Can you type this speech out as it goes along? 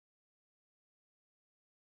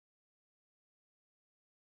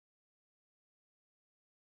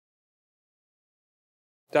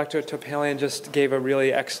Dr. Topalian just gave a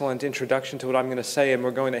really excellent introduction to what I'm going to say, and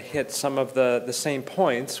we're going to hit some of the same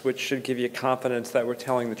points, which should give you confidence that we're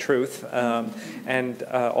telling the truth, and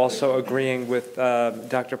also agreeing with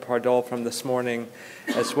Dr. Pardol from this morning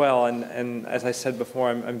as well. And as I said before,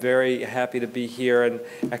 I'm very happy to be here and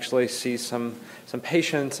actually see some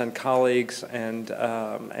patients and colleagues, and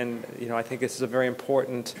you know, I think this is a very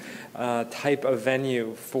important type of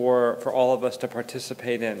venue for all of us to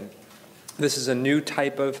participate in. This is a new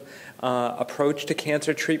type of approach to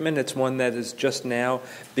cancer treatment. It's one that is just now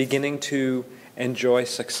beginning to enjoy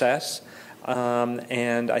success,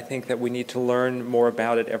 and I think that we need to learn more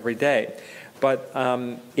about it every day. But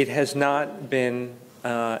it has not been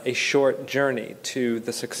a short journey to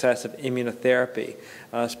the success of immunotherapy,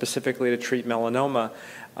 specifically to treat melanoma.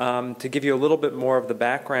 To give you a little bit more of the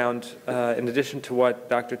background, in addition to what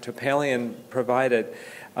Dr. Topalian provided,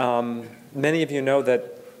 many of you know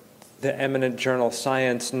that the eminent journal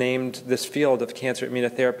Science named this field of cancer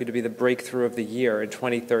immunotherapy to be the breakthrough of the year in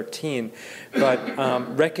 2013. But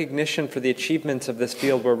recognition for the achievements of this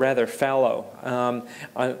field were rather fallow,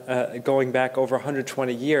 going back over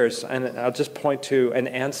 120 years. And I'll just point to an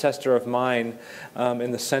ancestor of mine in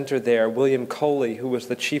the center there, William Coley, who was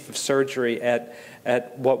the chief of surgery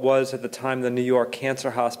at what was at the time the New York Cancer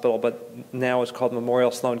Hospital, but now is called Memorial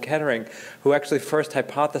Sloan Kettering, who actually first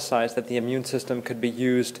hypothesized that the immune system could be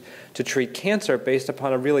used to treat cancer based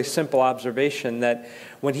upon a really simple observation that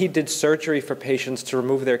when he did surgery for patients to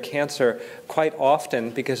remove their cancer, quite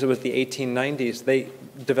often, because it was the 1890s, they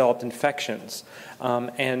developed infections.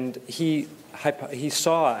 And he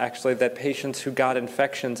saw actually that patients who got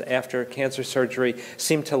infections after cancer surgery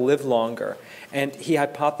seemed to live longer. And he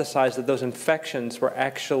hypothesized that those infections were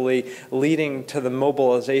actually leading to the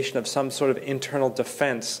mobilization of some sort of internal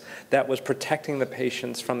defense that was protecting the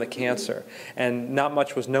patients from the cancer. And not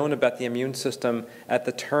much was known about the immune system at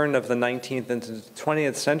the turn of the 19th into the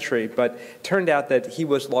 20th century, but it turned out that he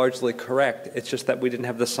was largely correct. It's just that we didn't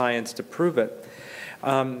have the science to prove it.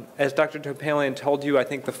 As Dr. Topalian told you, I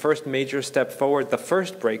think the first major step forward, the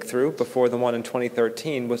first breakthrough before the one in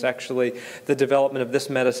 2013, was actually the development of this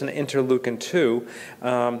medicine, interleukin-2.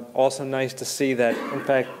 Also nice to see that, in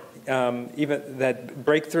fact, even that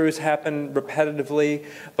breakthroughs happen repetitively,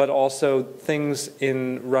 but also things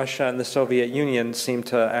in Russia and the Soviet Union seem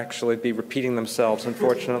to actually be repeating themselves,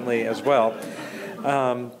 unfortunately, as well.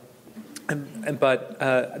 But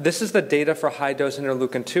this is the data for high-dose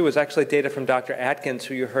interleukin-2. It's actually data from Dr. Atkins,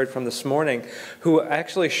 who you heard from this morning, who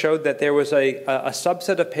actually showed that there was a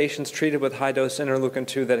subset of patients treated with high-dose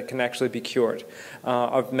interleukin-2 that it can actually be cured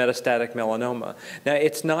of metastatic melanoma. Now,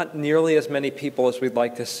 it's not nearly as many people as we'd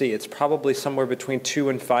like to see. It's probably somewhere between 2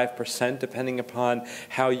 and 5%, depending upon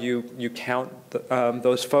how you count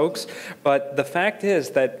those folks. But the fact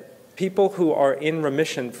is that people who are in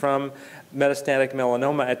remission from metastatic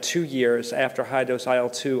melanoma at 2 years after high-dose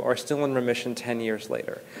IL-2 are still in remission 10 years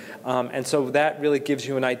later. And so that really gives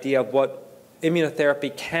you an idea of what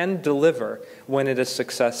immunotherapy can deliver when it is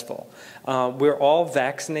successful. We're all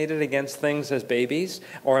vaccinated against things as babies.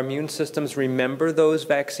 Our immune systems remember those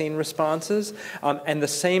vaccine responses. And the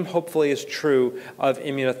same, hopefully, is true of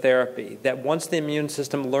immunotherapy, that once the immune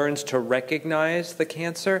system learns to recognize the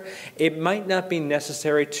cancer, it might not be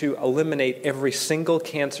necessary to eliminate every single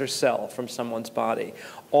cancer cell from someone's body.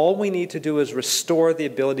 All we need to do is restore the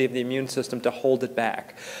ability of the immune system to hold it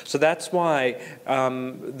back. So that's why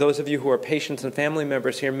those of you who are patients and family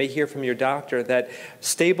members here may hear from your doctor that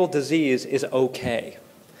stable disease is okay.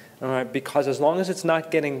 All right? Because as long as it's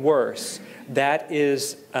not getting worse, that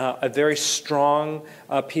is a very strong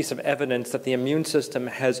piece of evidence that the immune system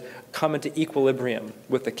has come into equilibrium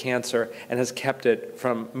with the cancer and has kept it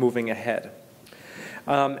from moving ahead.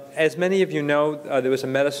 As many of you know, there was a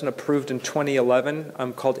medicine approved in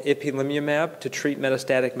 2011 called Ipilimumab to treat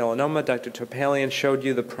metastatic melanoma. Dr. Topalian showed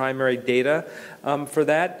you the primary data for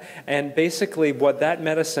that. And basically what that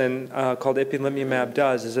medicine called Ipilimumab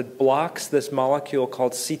does is it blocks this molecule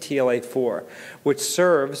called CTLA-4, which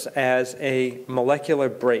serves as a molecular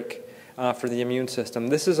brake for the immune system.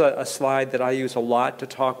 This is a slide that I use a lot to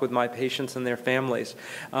talk with my patients and their families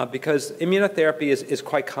because immunotherapy is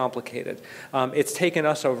quite complicated. It's taken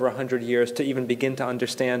us over 100 years to even begin to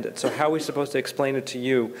understand it. So how are we supposed to explain it to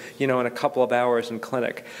you, in a couple of hours in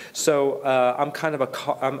clinic? So I'm kind of a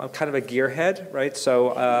gearhead, right? So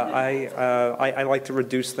I like to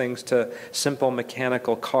reduce things to simple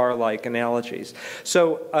mechanical car-like analogies.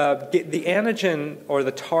 So the antigen or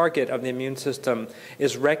the target of the immune system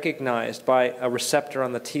is recognized by a receptor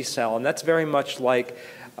on the T cell, and that's very much like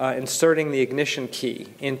inserting the ignition key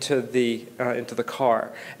into the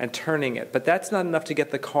car and turning it. But that's not enough to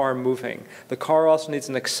get the car moving. The car also needs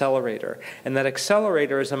an accelerator, and that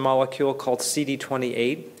accelerator is a molecule called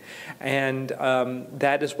CD28. And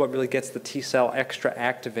that is what really gets the T cell extra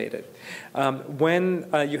activated. When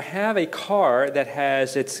you have a car that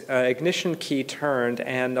has its ignition key turned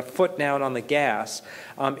and a foot down on the gas,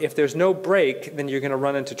 if there's no brake, then you're going to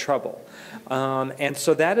run into trouble. And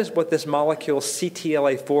so that is what this molecule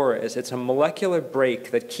CTLA4 is. It's a molecular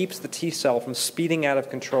brake that keeps the T cell from speeding out of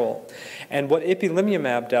control. And what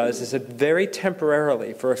Ipilimumab does is it very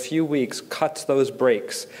temporarily, for a few weeks, cuts those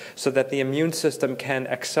brakes so that the immune system can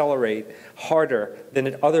accelerate harder than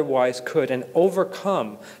it otherwise could and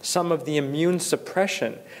overcome some of the immune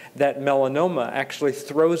suppression that melanoma actually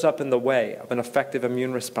throws up in the way of an effective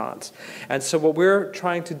immune response. And so what we're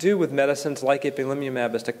trying to do with medicines like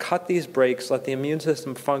Ipilimumab is to cut these brakes, let the immune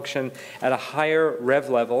system function at a higher rev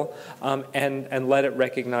level, and let it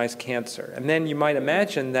recognize cancer. And then you might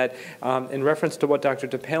imagine that, in reference to what Dr.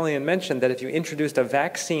 Topalian mentioned, that if you introduced a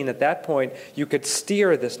vaccine at that point, you could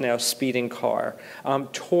steer this now speeding car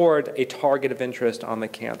toward a target of interest on the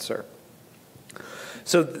cancer.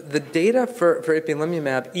 So the data for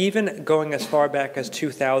Ipilimumab, even going as far back as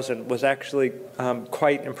 2000, was actually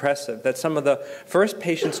quite impressive. That some of the first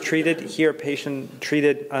patients treated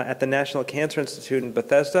at the National Cancer Institute in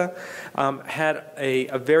Bethesda had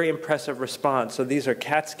a very impressive response. So these are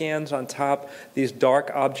CAT scans on top. These dark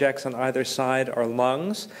objects on either side are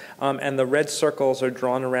lungs, and the red circles are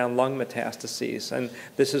drawn around lung metastases. And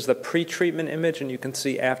this is the pre-treatment image, and you can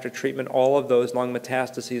see after treatment all of those lung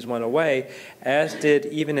metastases went away, as did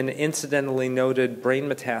even an incidentally noted brain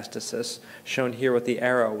metastasis, shown here with the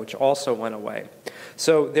arrow, which also went away.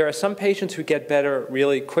 So there are some patients who get better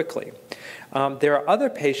really quickly. There are other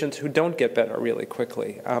patients who don't get better really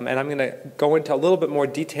quickly, and I'm going to go into a little bit more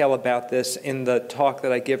detail about this in the talk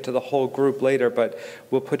that I give to the whole group later, but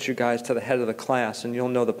we'll put you guys to the head of the class, and you'll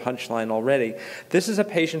know the punchline already. This is a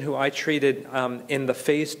patient who I treated in the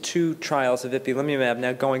phase 2 trials of Ipilimumab,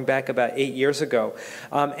 now going back about 8 years ago,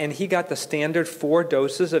 and he got the standard 4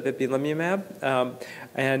 doses of Ipilimumab,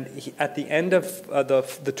 and at the end of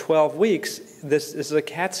the 12 weeks, this is a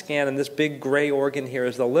CAT scan, and this big gray organ here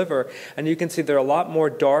is the liver, and you can see there are a lot more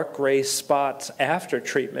dark gray spots after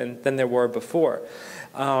treatment than there were before.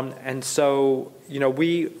 And so,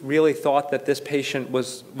 we really thought that this patient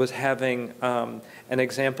was having an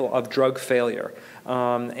example of drug failure.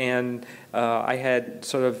 And I had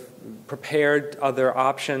sort of prepared other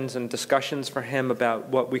options and discussions for him about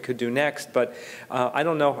what we could do next, but I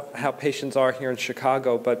don't know how patients are here in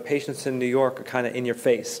Chicago, but patients in New York are kind of in your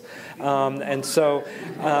face. And so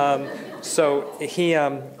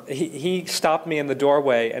he stopped me in the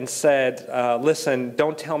doorway and said, listen,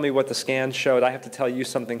 don't tell me what the scan showed. I have to tell you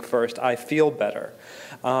something first. I feel better.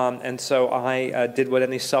 And so I did what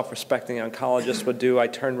any self-respecting oncologist would do. I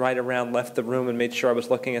turned right around, left the room, and made sure I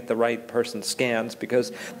was looking at the right person's scans,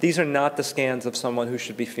 because these are not the scans of someone who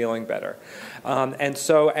should be feeling better. And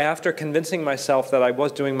so after convincing myself that I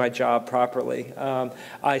was doing my job properly,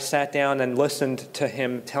 I sat down and listened to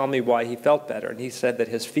him tell me why he felt better. And he said that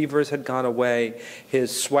his fevers had gone away,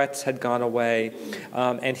 his sweats had gone away,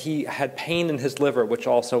 and he had pain in his liver, which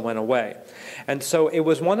also went away. And so it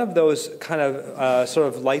was one of those kind of sort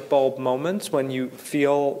of light bulb moments when you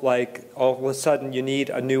feel like all of a sudden you need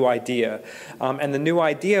a new idea. And the new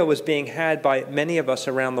idea was being had by many of us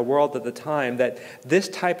around the world at the time, that this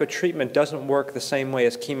type of treatment doesn't work the same way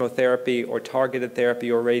as chemotherapy or targeted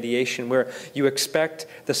therapy or radiation, where you expect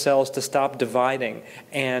the cells to stop dividing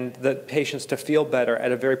and the patients to feel better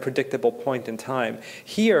at a very predictable point in time.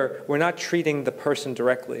 Here, we're not treating the person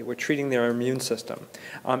directly. We're treating their immune system.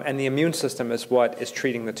 And the immune system is what is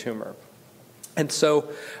treating the tumor. And so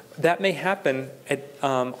that may happen at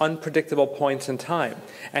unpredictable points in time.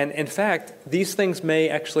 And in fact, these things may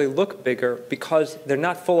actually look bigger because they're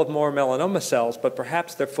not full of more melanoma cells, but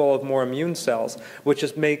perhaps they're full of more immune cells, which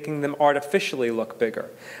is making them artificially look bigger.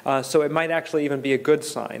 So it might actually even be a good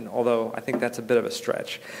sign, although I think that's a bit of a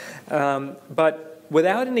stretch. But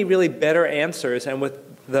without any really better answers, and with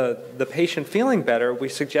the patient feeling better, we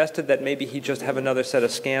suggested that maybe he just have another set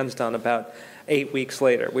of scans done about 8 weeks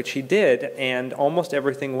later, which he did, and almost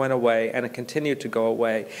everything went away, and it continued to go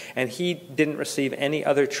away. And he didn't receive any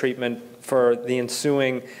other treatment for the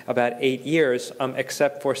ensuing about 8 years,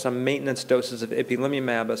 except for some maintenance doses of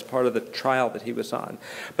Ipilimumab as part of the trial that he was on.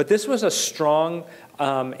 But this was a strong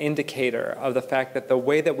indicator of the fact that the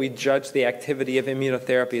way that we judge the activity of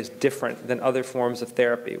immunotherapy is different than other forms of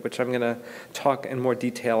therapy, which I'm going to talk in more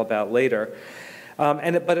detail about later.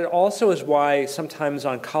 But it also is why sometimes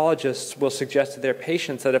oncologists will suggest to their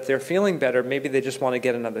patients that if they're feeling better, maybe they just want to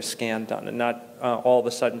get another scan done and not all of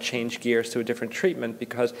a sudden change gears to a different treatment,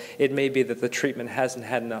 because it may be that the treatment hasn't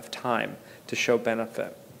had enough time to show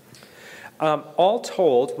benefit. All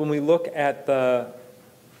told, when we look at the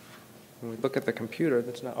computer,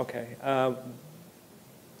 that's not okay.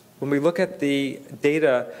 When we look at the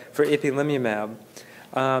data for Ipilimumab,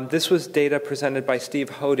 this was data presented by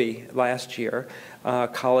Steve Hody last year, a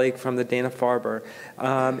colleague from the Dana-Farber.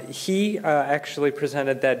 He actually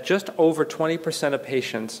presented that just over 20% of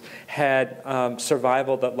patients had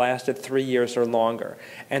survival that lasted 3 years or longer.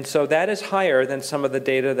 And so that is higher than some of the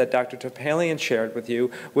data that Dr. Topalian shared with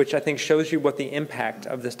you, which I think shows you what the impact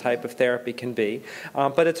of this type of therapy can be.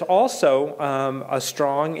 But it's also a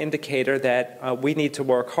strong indicator that we need to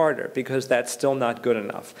work harder, because that's still not good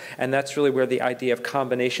enough. And that's really where the idea of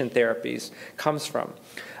combination therapies comes from.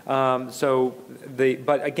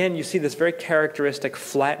 But again, you see this very characteristic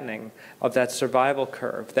flattening of that survival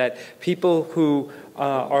curve, that people who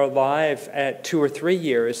are alive at 2 or 3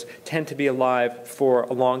 years tend to be alive for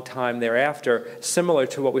a long time thereafter, similar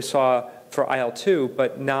to what we saw for IL-2,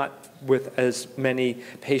 but not with as many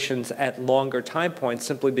patients at longer time points,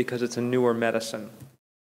 simply because it's a newer medicine.